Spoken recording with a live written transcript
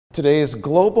Today's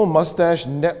Global Mustache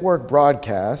Network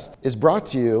broadcast is brought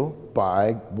to you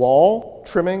by Wahl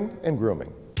Trimming and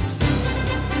Grooming.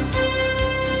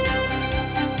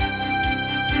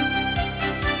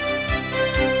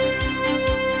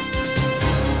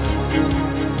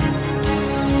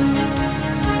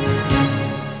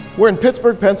 We're in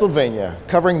Pittsburgh, Pennsylvania,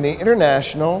 covering the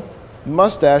International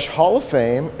Mustache Hall of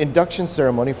Fame induction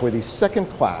ceremony for the second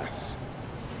class.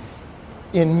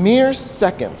 In mere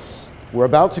seconds, we're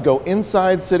about to go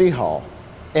inside City Hall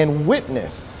and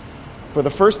witness, for the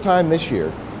first time this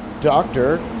year,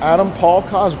 Dr. Adam Paul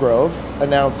Cosgrove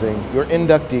announcing your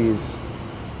inductees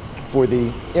for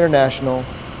the International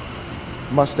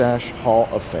Mustache Hall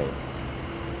of Fame.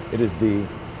 It is the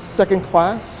second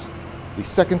class, the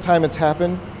second time it's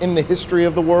happened in the history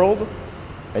of the world,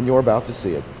 and you're about to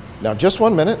see it. Now, just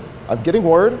 1 minute, I'm getting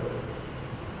word.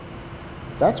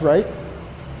 That's right.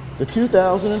 The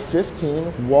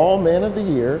 2015 Wahl Man of the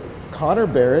Year, Connor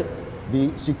Barrett,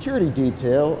 the security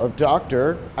detail of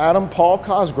Dr. Adam Paul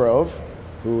Cosgrove,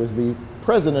 who is the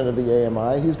president of the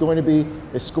AMI. He's going to be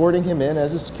escorting him in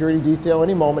as a security detail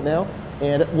any moment now,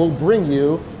 and will bring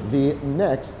you the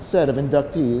next set of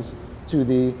inductees to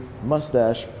the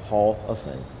Mustache Hall of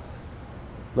Fame.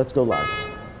 Let's go live.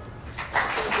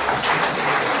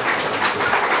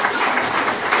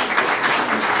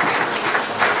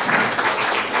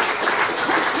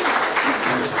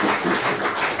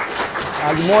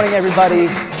 Good morning, everybody,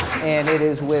 and it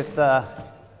is with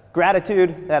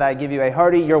gratitude that I give you a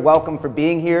hearty you're welcome for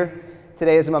being here.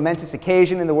 Today is a momentous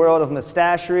occasion in the world of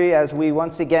mustachery as we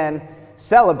once again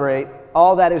celebrate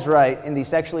all that is right in the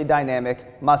sexually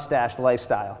dynamic mustache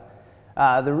lifestyle.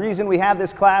 The reason we have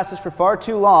this class is for far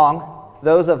too long,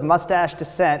 those of mustache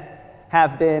descent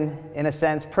have been, in a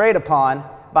sense, preyed upon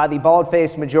by the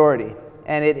bald-faced majority.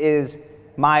 And it is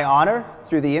my honor,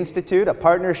 through the Institute, a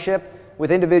partnership with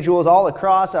individuals all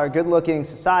across our good-looking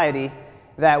society,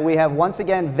 that we have once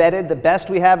again vetted the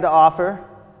best we have to offer,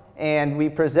 and we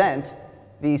present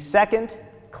the second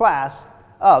class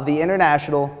of the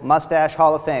International Mustache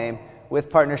Hall of Fame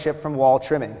with partnership from Wahl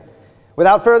Trimming.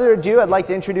 Without further ado, I'd like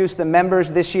to introduce the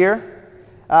members this year.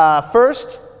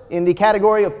 First, in the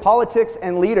category of politics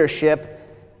and leadership,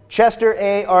 Chester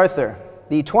A. Arthur,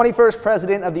 the 21st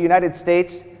President of the United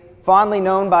States, fondly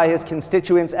known by his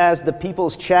constituents as the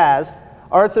People's Chaz.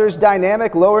 Arthur's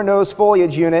dynamic lower nose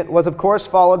foliage unit was of course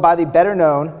followed by the better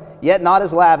known, yet not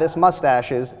as lavish,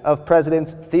 mustaches of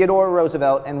Presidents Theodore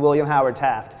Roosevelt and William Howard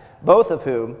Taft, both of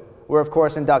whom were of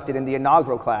course inducted in the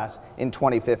inaugural class in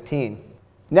 2015.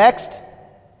 Next,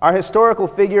 our historical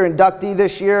figure inductee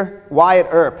this year, Wyatt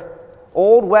Earp,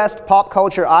 Old West pop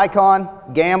culture icon,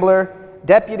 gambler,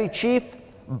 deputy chief,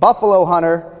 buffalo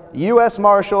hunter, U.S.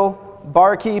 Marshal,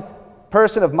 barkeep,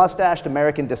 person of mustached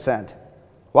American descent.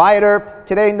 Wyatt Earp,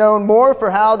 today known more for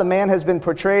how the man has been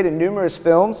portrayed in numerous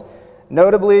films,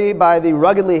 notably by the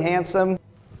ruggedly handsome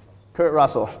Kurt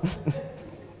Russell.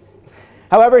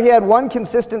 However, he had one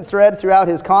consistent thread throughout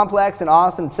his complex and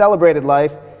often celebrated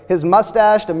life, his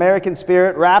mustached American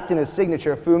spirit wrapped in his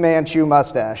signature Fu Manchu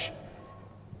mustache.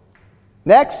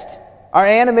 Next, our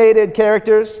animated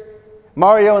characters,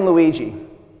 Mario and Luigi.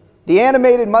 The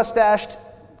animated mustached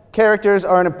characters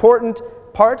are an important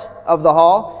part of the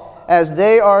hall, as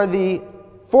they are the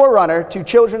forerunner to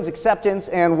children's acceptance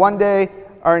and one day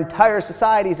our entire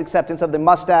society's acceptance of the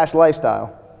mustache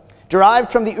lifestyle.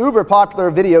 Derived from the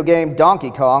uber-popular video game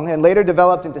Donkey Kong and later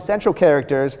developed into central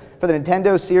characters for the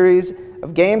Nintendo series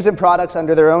of games and products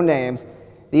under their own names,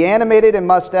 the animated and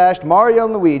mustached Mario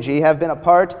and Luigi have been a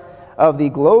part of the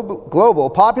global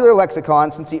popular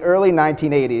lexicon since the early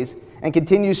 1980s and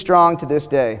continue strong to this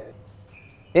day.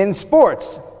 In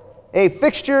sports, a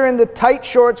fixture in the tight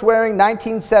shorts wearing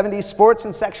 1970s sports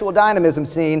and sexual dynamism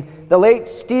scene, the late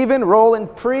Stephen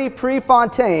Roland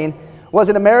Prefontaine was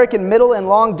an American middle and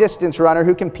long distance runner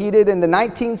who competed in the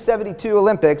 1972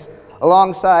 Olympics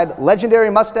alongside legendary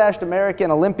mustached American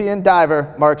Olympian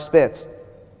diver Mark Spitz.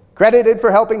 Credited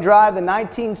for helping drive the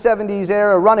 1970s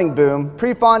era running boom,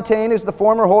 Prefontaine is the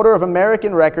former holder of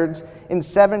American records in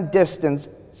seven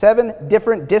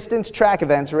different distance track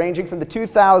events ranging from the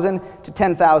 2,000 to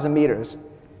 10,000 meters.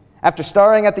 After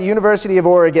starring at the University of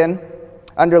Oregon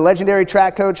under legendary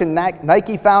track coach and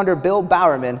Nike founder Bill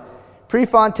Bowerman,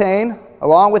 Prefontaine,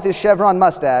 along with his chevron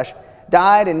mustache,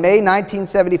 died in May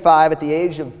 1975 at the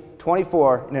age of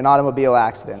 24 in an automobile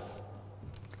accident.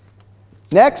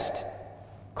 Next,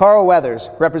 Carl Weathers,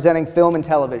 representing film and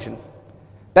television.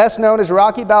 Best known as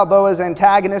Rocky Balboa's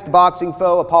antagonist boxing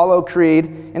foe Apollo Creed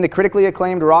in the critically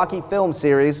acclaimed Rocky film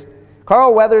series,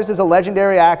 Carl Weathers is a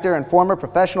legendary actor and former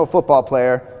professional football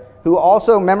player who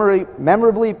also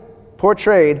memorably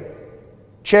portrayed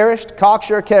cherished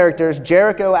cocksure characters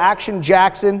Jericho Action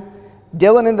Jackson,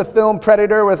 Dylan in the film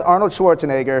Predator with Arnold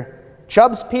Schwarzenegger,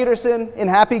 Chubbs Peterson in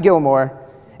Happy Gilmore,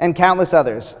 and countless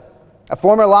others. A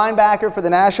former linebacker for the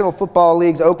National Football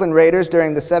League's Oakland Raiders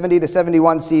during the 70 to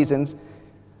 71 seasons,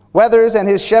 Weathers and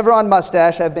his chevron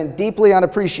mustache have been deeply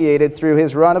unappreciated through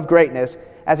his run of greatness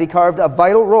as he carved a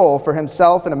vital role for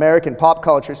himself in American pop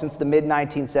culture since the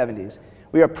mid-1970s.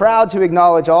 We are proud to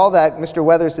acknowledge all that Mr.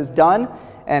 Weathers has done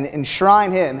and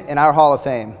enshrine him in our Hall of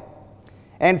Fame.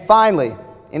 And finally,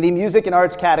 in the music and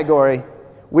arts category,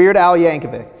 Weird Al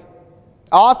Yankovic.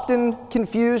 Often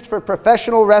confused for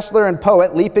professional wrestler and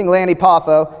poet Leaping Lanny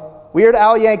Poffo, Weird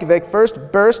Al Yankovic first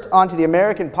burst onto the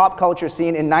American pop culture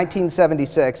scene in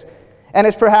 1976 and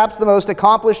is perhaps the most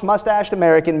accomplished mustached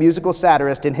American musical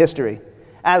satirist in history,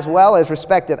 as well as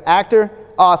respected actor,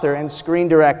 author, and screen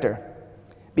director.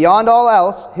 Beyond all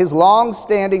else, his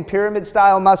long-standing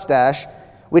pyramid-style mustache,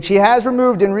 which he has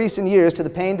removed in recent years to the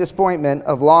pain and disappointment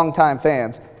of longtime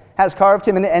fans, has carved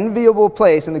him an enviable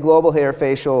place in the global hair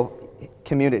facial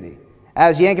community,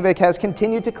 as Yankovic has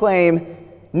continued to claim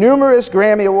numerous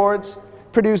Grammy Awards,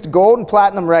 produced gold and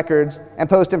platinum records, and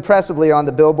post impressively on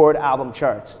the Billboard album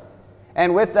charts.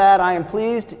 And with that, I am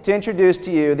pleased to introduce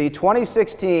to you the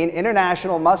 2016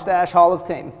 International Mustache Hall of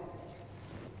Fame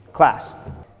class.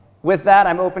 With that,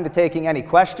 I'm open to taking any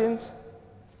questions.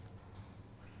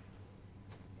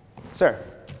 Sir.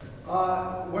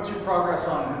 What's your progress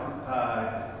on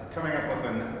coming up with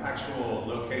an actual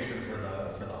location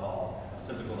for the hall, a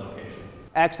physical location?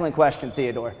 Excellent question,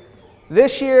 Theodore.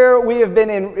 This year, we have been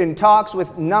in talks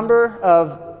with a number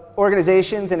of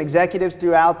organizations and executives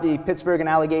throughout the Pittsburgh and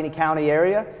Allegheny County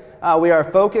area. We are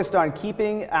focused on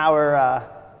keeping our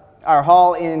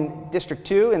hall in District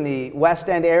 2 in the West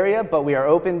End area, but we are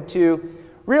open to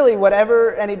really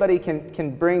whatever anybody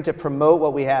can bring to promote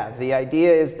what we have. The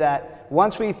idea is that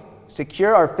once we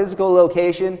secure our physical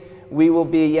location, we will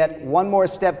be yet one more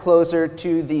step closer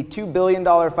to the $2 billion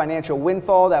financial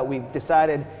windfall that we've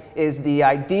decided is the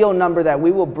ideal number that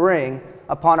we will bring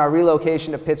upon our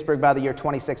relocation to Pittsburgh by the year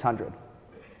 2600.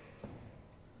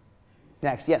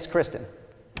 Next, yes, Kristen.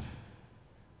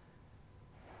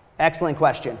 Excellent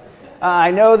question.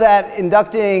 I know that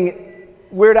inducting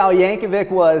Weird Al Yankovic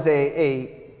was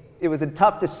it was a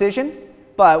tough decision,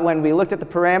 but when we looked at the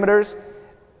parameters,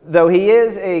 though he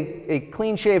is a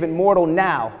clean-shaven mortal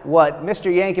now, what Mr.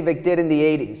 Yankovic did in the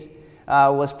 80s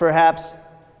was perhaps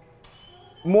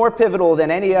more pivotal than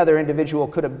any other individual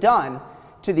could have done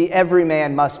to the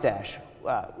everyman mustache.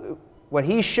 What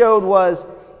he showed was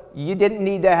you didn't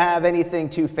need to have anything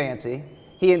too fancy.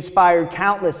 He inspired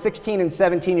countless 16 and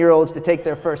 17-year-olds to take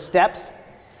their first steps,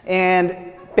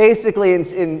 and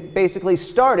basically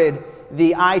started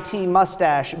the IT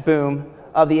mustache boom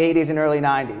of the 80s and early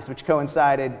 90s, which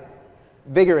coincided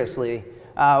vigorously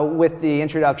with the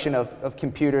introduction of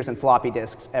computers and floppy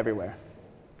disks everywhere.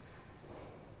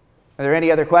 Are there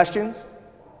any other questions?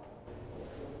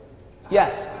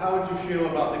 Yes? How would you feel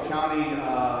about the county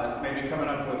maybe coming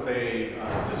up with a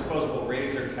disposable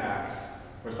razor tax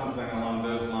or something along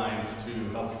those lines to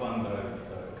help fund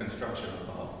the construction of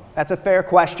the hall? That's a fair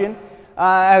question.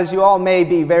 As you all may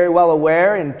be very well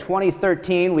aware, in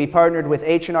 2013 we partnered with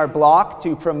H&R Block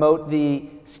to promote the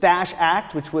Stash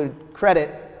Act, which would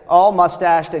credit all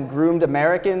mustached and groomed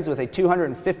Americans with a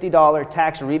 $250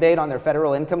 tax rebate on their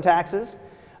federal income taxes.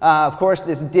 Of course,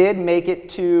 this did make it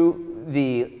to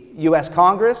the U.S.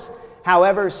 Congress.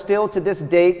 However, still to this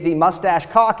date, the mustache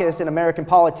caucus in American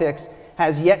politics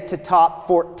has yet to top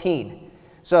 14.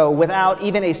 So without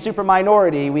even a super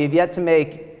minority, we've yet to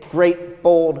make great,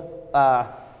 bold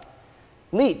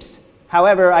leaps.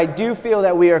 However, I do feel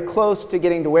that we are close to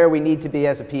getting to where we need to be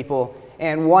as a people,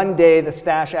 and one day the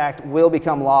Stash Act will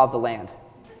become law of the land.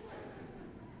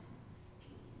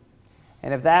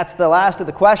 And if that's the last of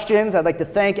the questions, I'd like to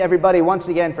thank everybody once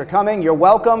again for coming. You're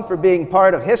welcome for being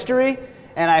part of history,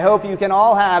 and I hope you can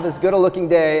all have as good a looking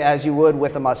day as you would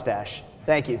with a mustache.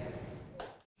 Thank you.